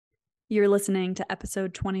You're listening to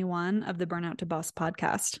episode 21 of the Burnout to Boss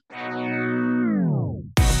podcast.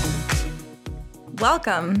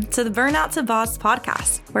 Welcome to the Burnout to Boss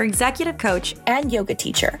podcast, where executive coach and yoga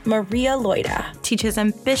teacher Maria Loida teaches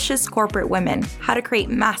ambitious corporate women how to create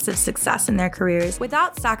massive success in their careers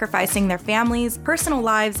without sacrificing their families, personal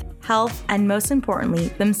lives, health, and most importantly,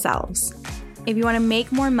 themselves. If you want to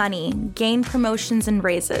make more money, gain promotions and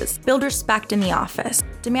raises, build respect in the office,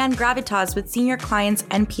 demand gravitas with senior clients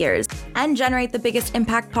and peers, and generate the biggest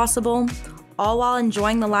impact possible, all while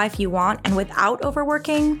enjoying the life you want and without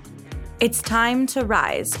overworking, it's time to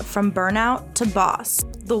rise from burnout to boss.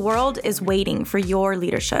 The world is waiting for your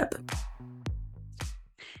leadership.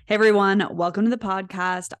 Hey everyone, welcome to the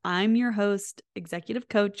podcast. I'm your host, executive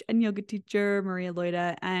coach and yoga teacher, Maria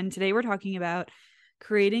Loida, and today we're talking about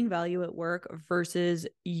creating value at work versus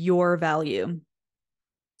your value.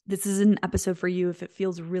 This is an episode for you if it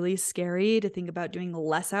feels really scary to think about doing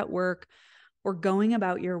less at work or going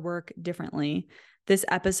about your work differently. This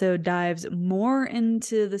episode dives more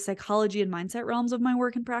into the psychology and mindset realms of my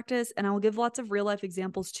work and practice, and I will give lots of real life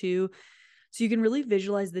examples too, so you can really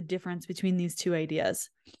visualize the difference between these two ideas.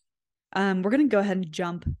 We're going to go ahead and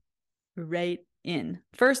jump right in.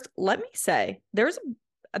 First, let me say there's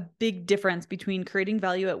a big difference between creating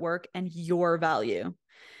value at work and your value.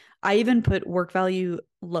 I even put work value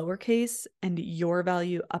lowercase and your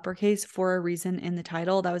value uppercase for a reason in the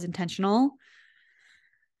title. That was intentional.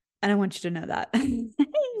 And I want you to know that.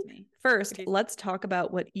 First, let's talk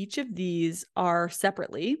about what each of these are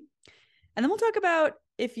separately. And then we'll talk about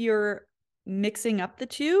if you're mixing up the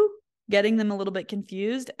two, getting them a little bit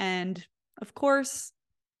confused. And of course,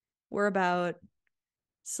 we're about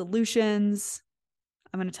solutions.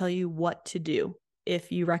 I'm going to tell you what to do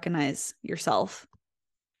if you recognize yourself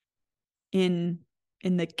in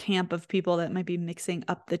the camp of people that might be mixing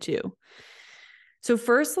up the two. So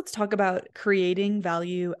first, let's talk about creating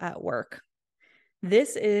value at work.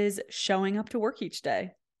 This is showing up to work each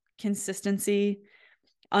day, consistency,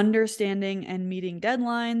 understanding and meeting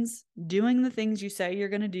deadlines, doing the things you say you're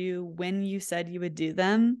going to do when you said you would do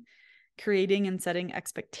them, creating and setting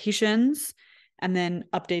expectations, and then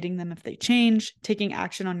updating them if they change, taking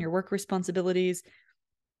action on your work responsibilities,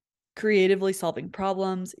 creatively solving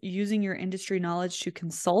problems, using your industry knowledge to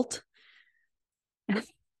consult.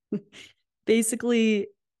 Basically,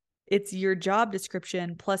 it's your job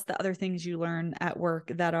description plus the other things you learn at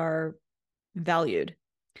work that are valued.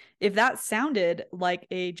 If that sounded like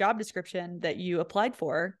a job description that you applied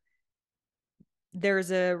for,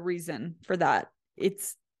 there's a reason for that.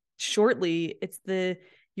 It's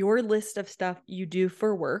your list of stuff you do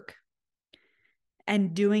for work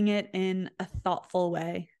and doing it in a thoughtful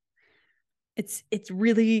way. It's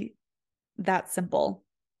really that simple.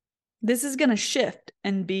 This is going to shift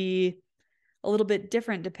and be a little bit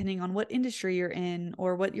different depending on what industry you're in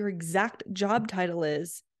or what your exact job title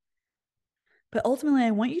is. But ultimately,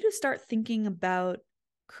 I want you to start thinking about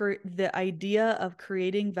the idea of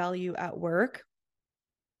creating value at work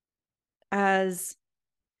as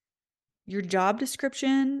your job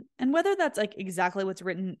description, and whether that's like exactly what's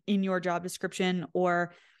written in your job description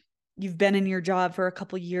or you've been in your job for a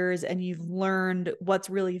couple of years and you've learned what's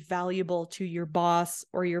really valuable to your boss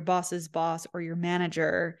or your boss's boss or your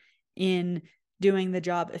manager in doing the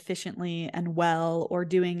job efficiently and well, or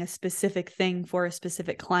doing a specific thing for a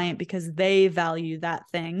specific client because they value that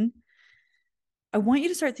thing. I want you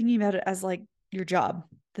to start thinking about it as like your job,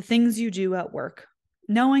 the things you do at work,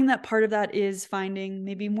 knowing that part of that is finding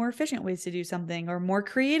maybe more efficient ways to do something or more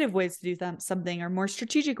creative ways to do something or more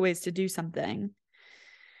strategic ways to do something.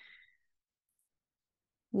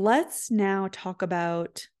 Let's now talk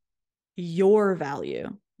about your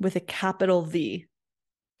value with a capital V.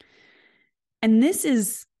 And this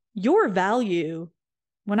is your value.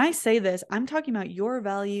 When I say this, I'm talking about your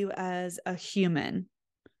value as a human.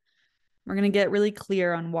 We're going to get really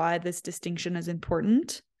clear on why this distinction is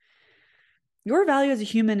important. Your value as a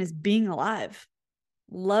human is being alive,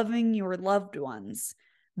 loving your loved ones,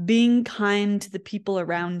 being kind to the people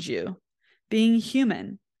around you, being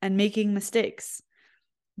human and making mistakes,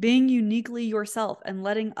 being uniquely yourself and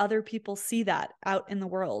letting other people see that out in the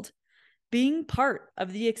world, being part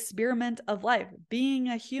of the experiment of life, being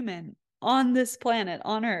a human on this planet,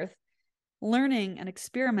 on Earth, learning and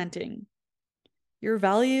experimenting. Your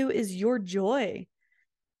value is your joy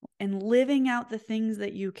and living out the things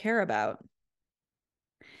that you care about.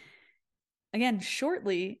 Again,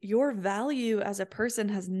 shortly, your value as a person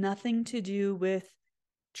has nothing to do with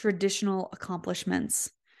traditional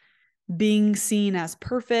accomplishments, being seen as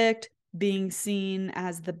perfect, being seen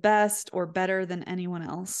as the best or better than anyone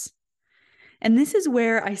else. And this is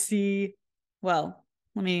where I see, well,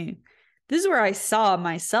 let me This is where I saw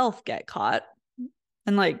myself get caught.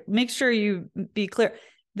 And like, make sure you be clear.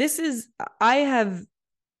 I have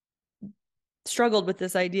struggled with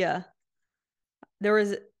this idea. There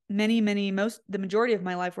was the majority of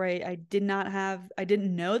my life where I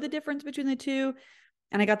didn't know the difference between the two,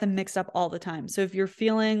 and I got them mixed up all the time. So if you're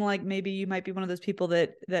feeling like maybe you might be one of those people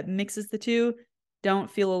that mixes the two,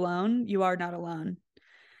 don't feel alone. You are not alone.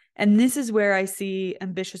 And this is where I see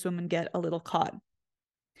ambitious women get a little caught.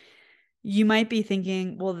 You might be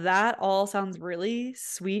thinking, well, that all sounds really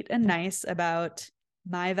sweet and nice about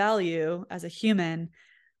my value as a human,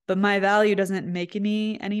 but my value doesn't make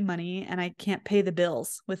me any money and I can't pay the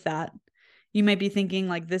bills with that. You might be thinking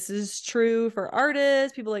like, this is true for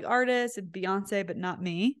artists, people like artists and Beyonce, but not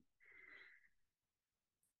me.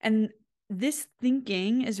 And this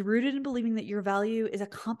thinking is rooted in believing that your value is a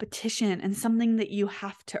competition and something that you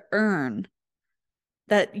have to earn,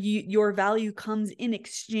 that your value comes in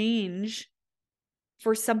exchange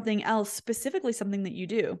for something else, specifically something that you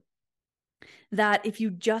do. That if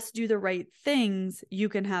you just do the right things, you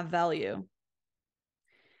can have value.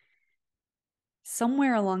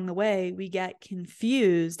 Somewhere along the way, we get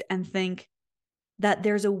confused and think that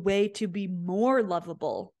there's a way to be more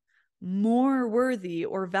lovable, more worthy,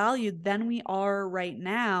 or valued than we are right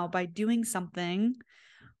now by doing something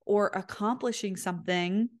or accomplishing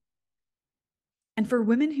something. And for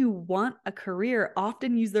women who want a career,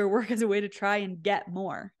 often use their work as a way to try and get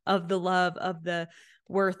more of the love, of the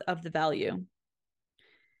worth, of the value.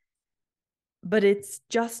 But it's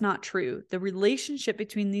just not true. The relationship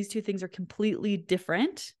between these two things are completely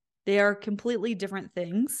different. They are completely different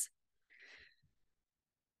things.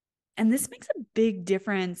 And this makes a big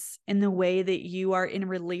difference in the way that you are in a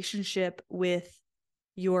relationship with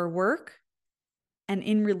your work and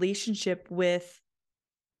in relationship with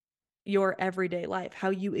your everyday life, how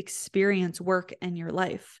you experience work and your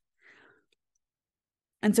life.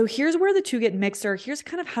 And so here's where the two get mixed, or here's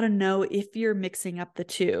kind of how to know if you're mixing up the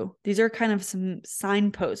two. These are kind of some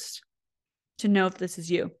signposts to know if this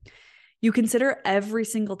is you. You consider every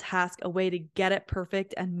single task a way to get it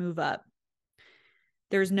perfect and move up.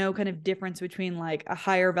 There's no kind of difference between like a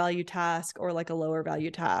higher value task or like a lower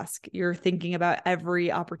value task. You're thinking about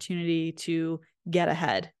every opportunity to get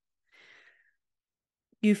ahead.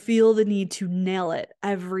 You feel the need to nail it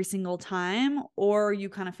every single time, or you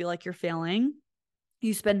kind of feel like you're failing.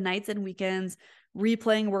 You spend nights and weekends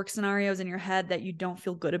replaying work scenarios in your head that you don't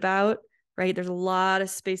feel good about, right? There's a lot of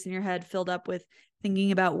space in your head filled up with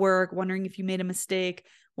thinking about work, wondering if you made a mistake,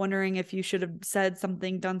 wondering if you should have said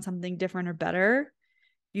something, done something different or better.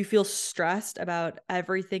 You feel stressed about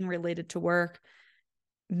everything related to work.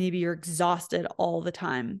 Maybe you're exhausted all the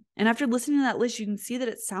time. And after listening to that list, you can see that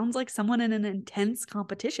it sounds like someone in an intense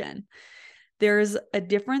competition. There's a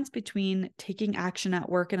difference between taking action at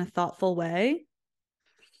work in a thoughtful way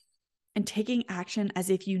and taking action as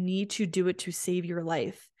if you need to do it to save your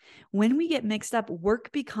life. When we get mixed up,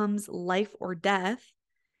 work becomes life or death,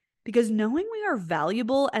 because knowing we are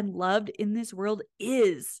valuable and loved in this world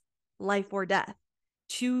is life or death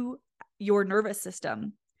to your nervous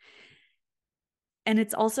system. And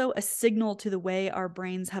it's also a signal to the way our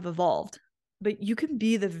brains have evolved. But you can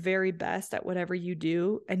be the very best at whatever you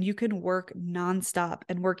do, and you can work nonstop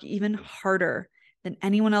and work even harder than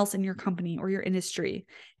anyone else in your company or your industry.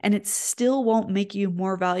 And it still won't make you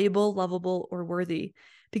more valuable, lovable, or worthy,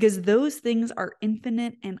 because those things are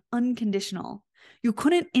infinite and unconditional. You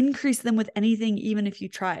couldn't increase them with anything, even if you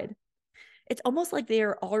tried. It's almost like they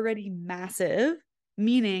are already massive,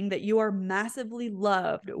 meaning that you are massively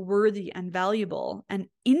loved, worthy, and valuable, and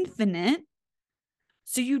infinite.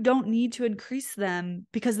 So you don't need to increase them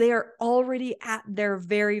because they are already at their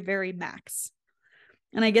very, very max.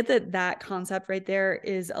 And I get that that concept right there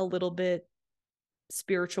is a little bit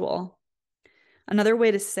spiritual. Another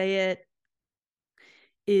way to say it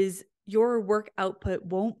is your work output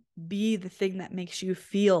won't be the thing that makes you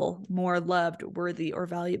feel more loved, worthy, or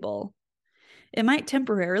valuable. It might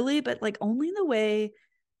temporarily, but like only the way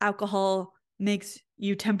alcohol makes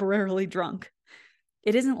you temporarily drunk.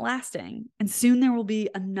 It isn't lasting. And soon there will be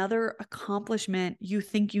another accomplishment you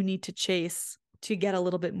think you need to chase to get a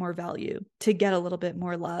little bit more value, to get a little bit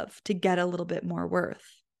more love, to get a little bit more worth.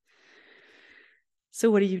 So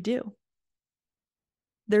what do?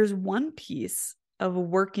 There's one piece of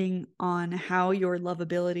working on how your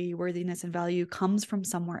lovability, worthiness, and value comes from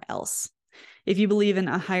somewhere else. If you believe in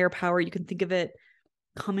a higher power, you can think of it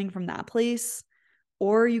coming from that place,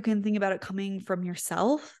 or you can think about it coming from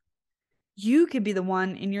yourself. You can be the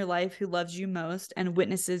one in your life who loves you most and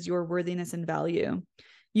witnesses your worthiness and value.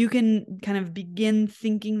 You can kind of begin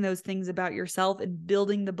thinking those things about yourself and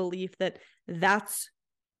building the belief that that's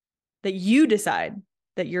that you decide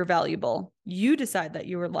that you're valuable. You decide that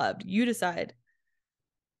you are loved. You decide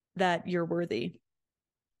that you're worthy.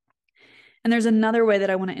 And there's another way that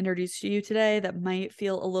I want to introduce to you today that might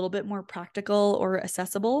feel a little bit more practical or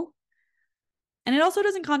accessible. And it also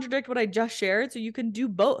doesn't contradict what I just shared. So you can do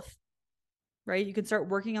both, right? You can start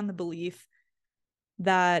working on the belief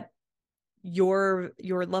that your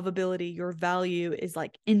lovability, your value is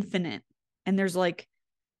like infinite. And there's like,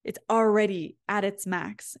 it's already at its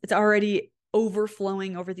max. It's already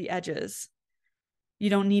overflowing over the edges. You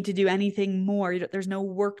don't need to do anything more. There's no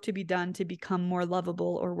work to be done to become more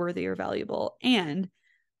lovable or worthy or valuable. And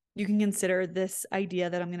you can consider this idea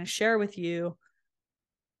that I'm going to share with you.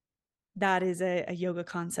 That is a yoga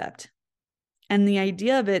concept. And the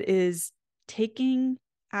idea of it is taking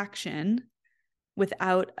action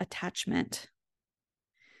without attachment.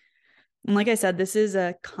 And like I said, this is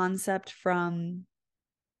a concept from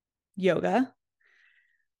yoga.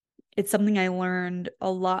 It's something I learned a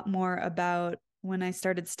lot more about when I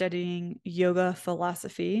started studying yoga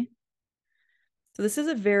philosophy. So this is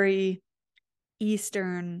a very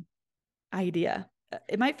Eastern idea.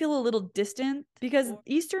 It might feel a little distant because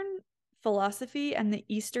Eastern philosophy and the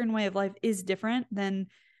Eastern way of life is different than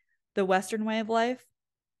the Western way of life.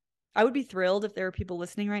 I would be thrilled if there are people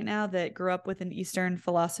listening right now that grew up with an Eastern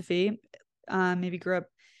philosophy, maybe grew up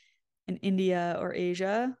in India or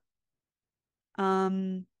Asia.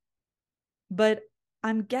 But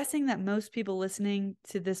I'm guessing that most people listening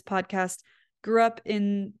to this podcast grew up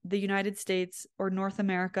in the United States or North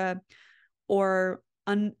America or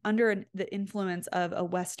under the influence of a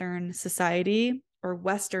Western society or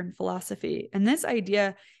Western philosophy. And this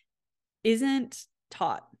idea isn't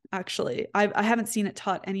taught, actually. I haven't seen it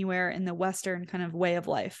taught anywhere in the Western kind of way of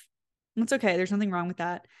life. And that's okay. There's nothing wrong with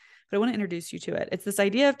that. But I want to introduce you to it. It's this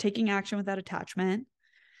idea of taking action without attachment.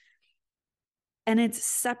 And it's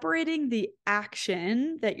separating the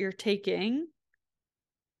action that you're taking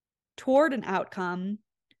toward an outcome,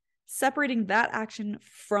 separating that action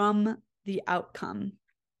from the outcome.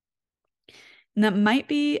 And that might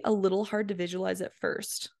be a little hard to visualize at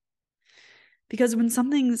first. Because when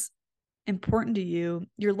something's important to you,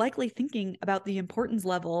 you're likely thinking about the importance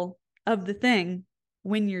level of the thing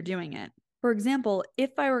when you're doing it. For example,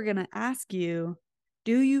 if I were going to ask you,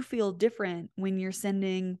 do you feel different when you're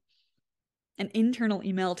sending an internal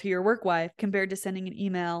email to your work wife compared to sending an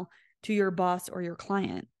email to your boss or your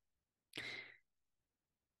client?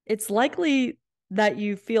 It's likely that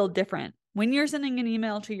you feel different. When you're sending an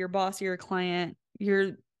email to your boss or your client,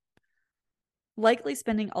 you're likely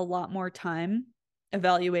spending a lot more time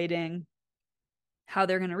evaluating how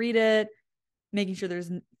they're going to read it, making sure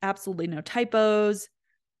there's absolutely no typos.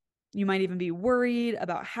 You might even be worried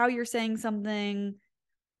about how you're saying something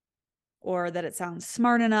or that it sounds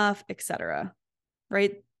smart enough, etc.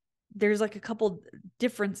 Right? There's like a couple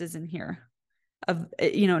differences in here of,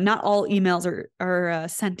 not all emails are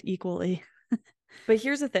sent equally. But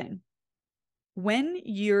here's the thing. When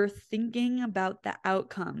you're thinking about the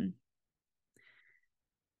outcome,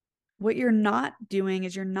 what you're not doing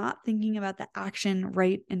is you're not thinking about the action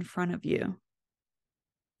right in front of you.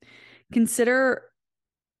 Consider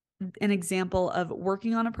an example of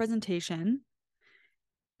working on a presentation,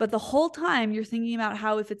 but the whole time you're thinking about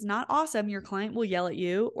how if it's not awesome, your client will yell at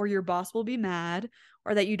you or your boss will be mad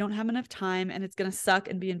or that you don't have enough time and it's going to suck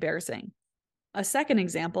and be embarrassing. A second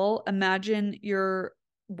example, imagine you're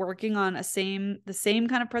working on the same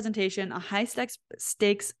kind of presentation, a high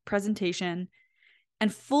stakes presentation,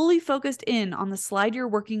 and fully focused in on the slide you're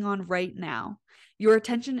working on right now. Your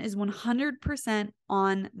attention is 100%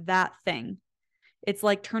 on that thing. It's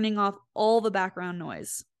like turning off all the background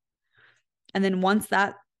noise. And then once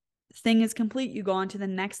that thing is complete, you go on to the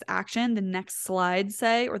next action, the next slide,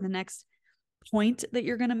 say, or the next point that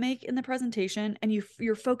you're going to make in the presentation. And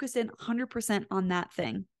you're focused in 100% on that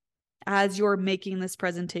thing as you're making this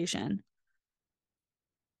presentation.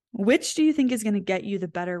 Which do you think is going to get you the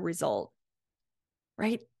better result?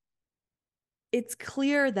 Right? It's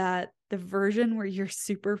clear that the version where you're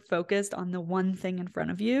super focused on the one thing in front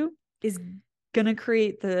of you is going to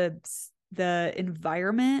create the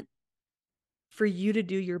environment for you to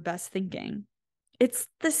do your best thinking. It's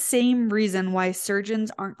the same reason why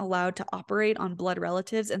surgeons aren't allowed to operate on blood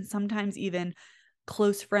relatives and sometimes even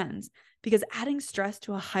close friends, because adding stress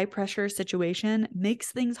to a high pressure situation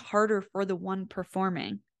makes things harder for the one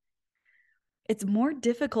performing. It's more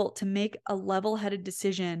difficult to make a level-headed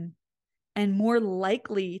decision and more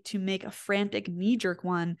likely to make a frantic knee-jerk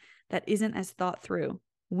one that isn't as thought through.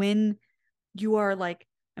 When you are like,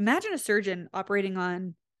 imagine a surgeon operating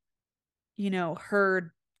on,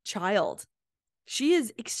 her child She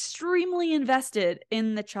is extremely invested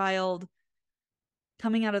in the child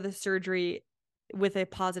coming out of the surgery with a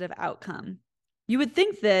positive outcome. You would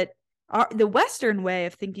think that the Western way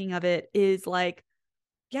of thinking of it is like,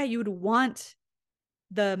 yeah, you would want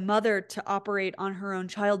the mother to operate on her own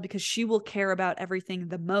child because she will care about everything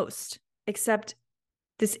the most. Except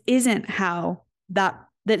this isn't how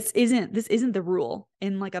this isn't the rule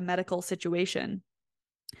in like a medical situation.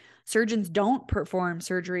 Surgeons don't perform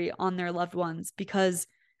surgery on their loved ones because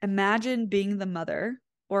imagine being the mother,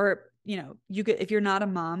 or you could, if you're not a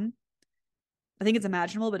mom, I think it's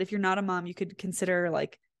imaginable, but if you're not a mom, you could consider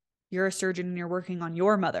like you're a surgeon and you're working on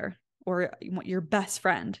your mother or your best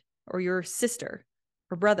friend or your sister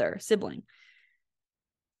or brother, sibling.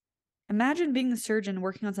 Imagine being the surgeon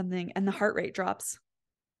working on something and the heart rate drops.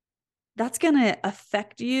 That's going to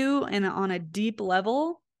affect you on a deep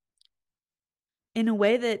level in a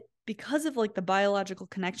way that, because of like the biological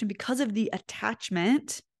connection, because of the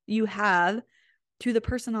attachment you have to the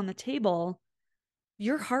person on the table,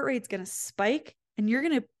 your heart rate's going to spike and you're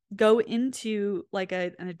going to go into like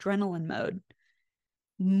an adrenaline mode.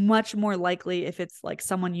 Much more likely if it's like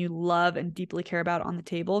someone you love and deeply care about on the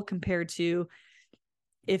table, compared to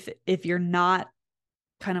if you're not,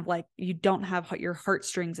 kind of like you don't have your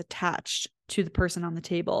heartstrings attached to the person on the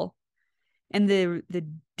table. And the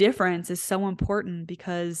difference is so important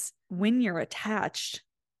because when you're attached,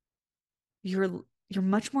 you're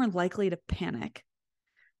much more likely to panic.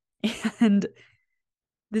 And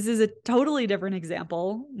this is a totally different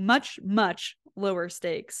example, much, much lower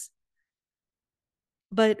stakes.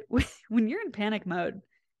 But when you're in panic mode,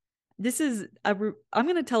 I'm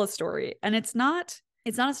going to tell a story, and it's not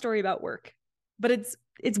a story about work, but it's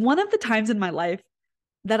one of the times in my life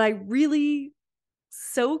that I really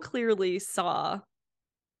so clearly saw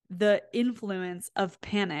the influence of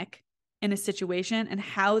panic in a situation and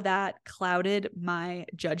how that clouded my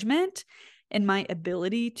judgment and my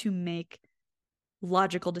ability to make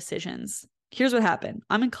logical decisions. Here's what happened.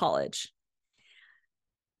 I'm in college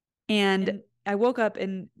and I woke up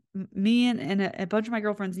and me and a bunch of my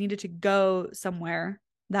girlfriends needed to go somewhere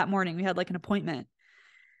that morning. We had like an appointment.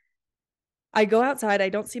 I go outside. I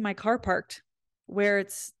don't see my car parked where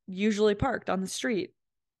it's usually parked on the street.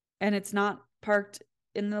 And it's not parked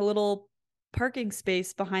in the little parking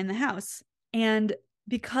space behind the house. And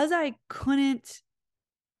because I couldn't,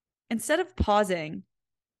 instead of pausing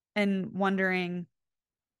and wondering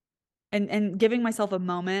and giving myself a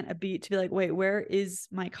moment, a beat to be like, wait, where is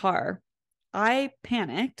my car? I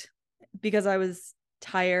panicked because I was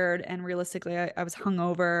tired and realistically I was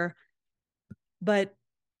hungover, but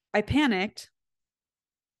I panicked,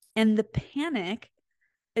 and the panic,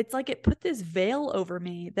 it's like it put this veil over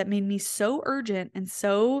me that made me so urgent and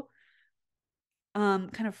so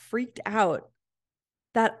kind of freaked out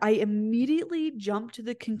that I immediately jumped to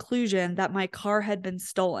the conclusion that my car had been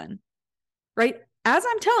stolen. Right? As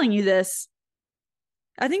I'm telling you this,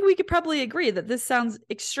 I think we could probably agree that this sounds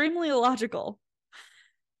extremely illogical,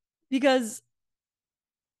 because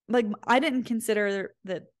like I didn't consider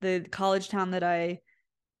that the college town that I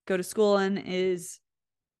go to school in is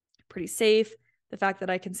pretty safe. The fact that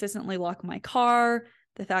I consistently lock my car,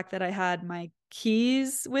 the fact that I had my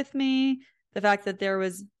keys with me, the fact that there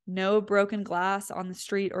was no broken glass on the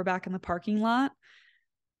street or back in the parking lot,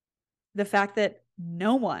 the fact that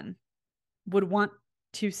no one would want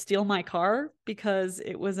to steal my car because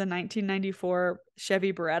it was a 1994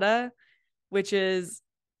 Chevy Beretta, which is,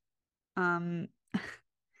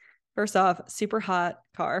 first off, super hot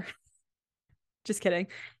car. Just kidding.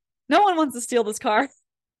 No one wants to steal this car,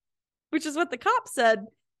 which is what the cops said.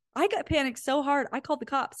 I got panicked so hard, I called the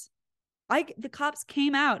cops. The cops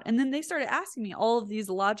came out and then they started asking me all of these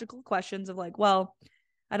logical questions of like, well,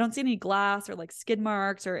 I don't see any glass or like skid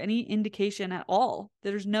marks or any indication at all.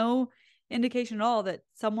 There's no indication at all that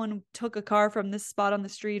someone took a car from this spot on the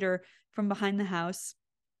street or from behind the house.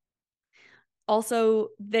 Also,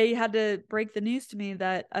 they had to break the news to me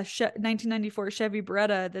that a 1994 Chevy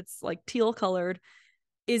Beretta that's like teal colored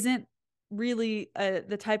isn't really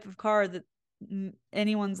the type of car that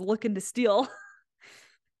anyone's looking to steal.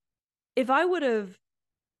 If I would have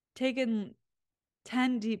taken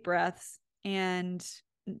 10 deep breaths and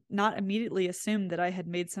not immediately assumed that I had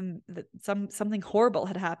made something horrible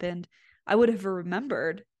had happened, I would have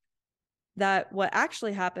remembered that what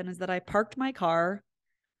actually happened is that I parked my car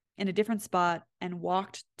in a different spot and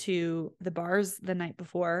walked to the bars the night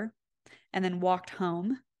before, and then walked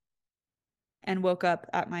home and woke up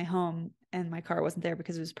at my home and my car wasn't there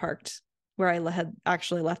because it was parked where I had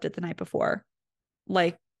actually left it the night before,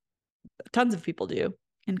 like tons of people do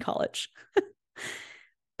in college.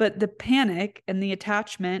 But the panic and the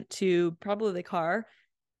attachment to probably the car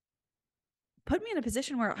put me in a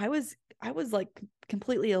position where I was like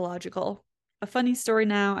completely illogical. A funny story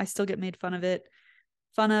now, I still get made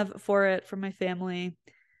fun of for it from my family.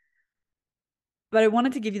 But I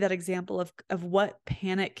wanted to give you that example of what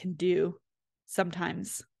panic can do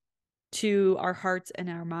sometimes to our hearts and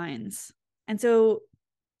our minds. And so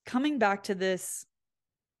coming back to this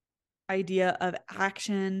idea of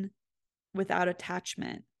action without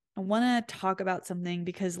attachment, I want to talk about something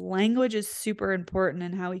because language is super important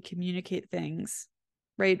in how we communicate things,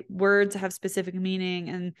 right? Words have specific meaning,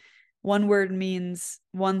 and one word means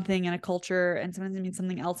one thing in a culture, and sometimes it means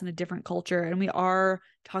something else in a different culture. And we are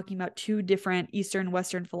talking about two different Eastern,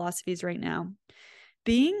 Western philosophies right now.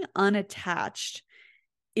 Being unattached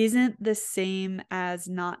isn't the same as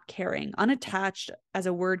not caring. Unattached as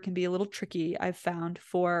a word can be a little tricky, I've found,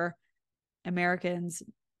 for Americans,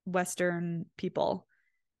 Western people.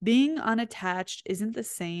 Being unattached isn't the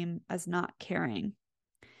same as not caring.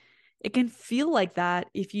 It can feel like that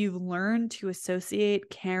if you've learned to associate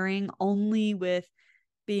caring only with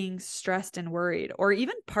being stressed and worried, or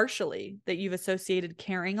even partially that you've associated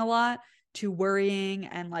caring a lot to worrying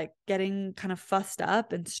and like getting kind of fussed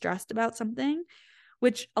up and stressed about something,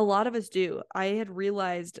 which a lot of us do. I had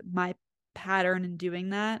realized my pattern in doing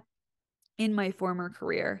that in my former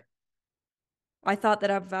career. I thought that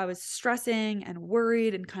if I was stressing and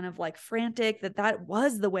worried and kind of like frantic, that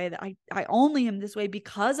was the way that I only am this way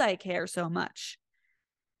because I care so much,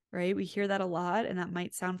 right? We hear that a lot, and that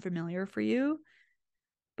might sound familiar for you.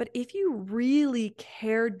 But if you really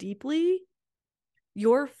care deeply,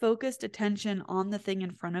 your focused attention on the thing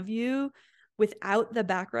in front of you without the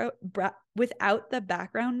background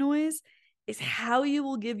noise is how you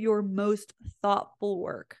will give your most thoughtful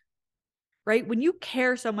work. Right? When you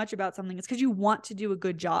care so much about something, it's because you want to do a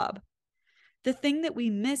good job. The thing that we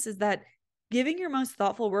miss is that giving your most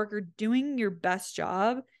thoughtful work or doing your best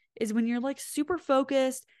job is when you're like super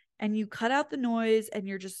focused and you cut out the noise and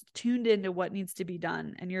you're just tuned into what needs to be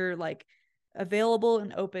done and you're like available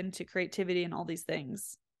and open to creativity and all these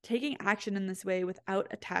things. Taking action in this way without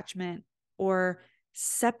attachment or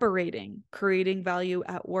separating creating value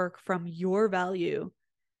at work from your value,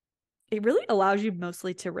 it really allows you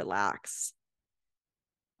mostly to relax.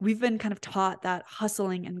 We've been kind of taught that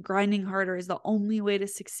hustling and grinding harder is the only way to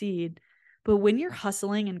succeed. But when you're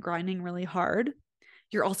hustling and grinding really hard,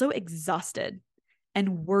 you're also exhausted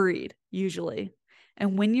and worried usually.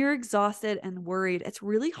 And when you're exhausted and worried, it's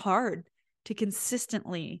really hard to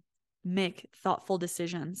consistently make thoughtful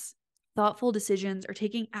decisions. Thoughtful decisions or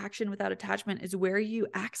taking action without attachment is where you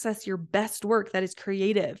access your best work that is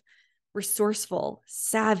creative, resourceful,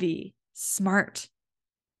 savvy, smart.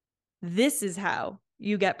 This is how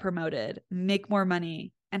you get promoted, make more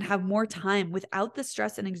money, and have more time without the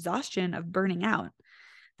stress and exhaustion of burning out.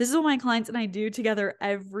 This is what my clients and I do together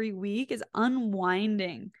every week, is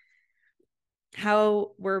unwinding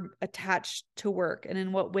how we're attached to work and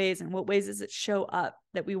in what ways does it show up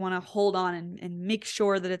that we want to hold on and make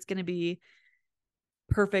sure that it's going to be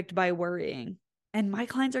perfect by worrying. And my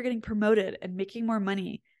clients are getting promoted and making more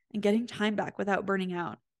money and getting time back without burning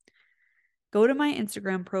out. Go to my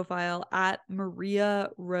Instagram profile at Maria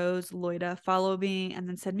Rose Loida, follow me, and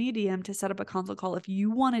then send me a DM to set up a consult call if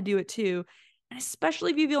you want to do it too. And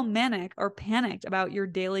especially if you feel manic or panicked about your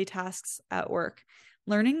daily tasks at work.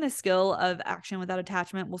 Learning the skill of action without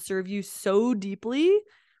attachment will serve you so deeply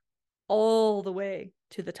all the way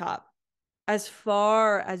to the top, as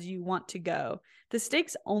far as you want to go. The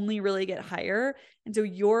stakes only really get higher. And so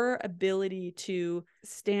your ability to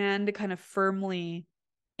stand kind of firmly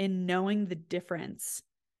in knowing the difference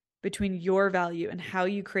between your value and how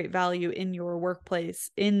you create value in your workplace,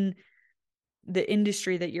 in the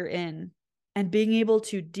industry that you're in, and being able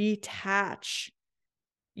to detach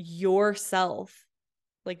yourself,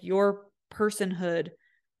 like your personhood,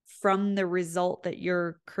 from the result that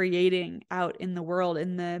you're creating out in the world,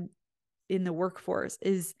 in the workforce,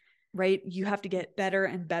 is right. You have to get better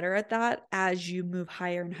and better at that as you move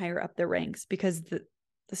higher and higher up the ranks, because the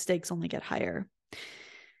stakes only get higher.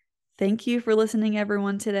 Thank you for listening,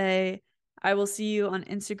 everyone, today. I will see you on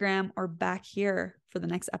Instagram or back here for the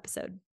next episode.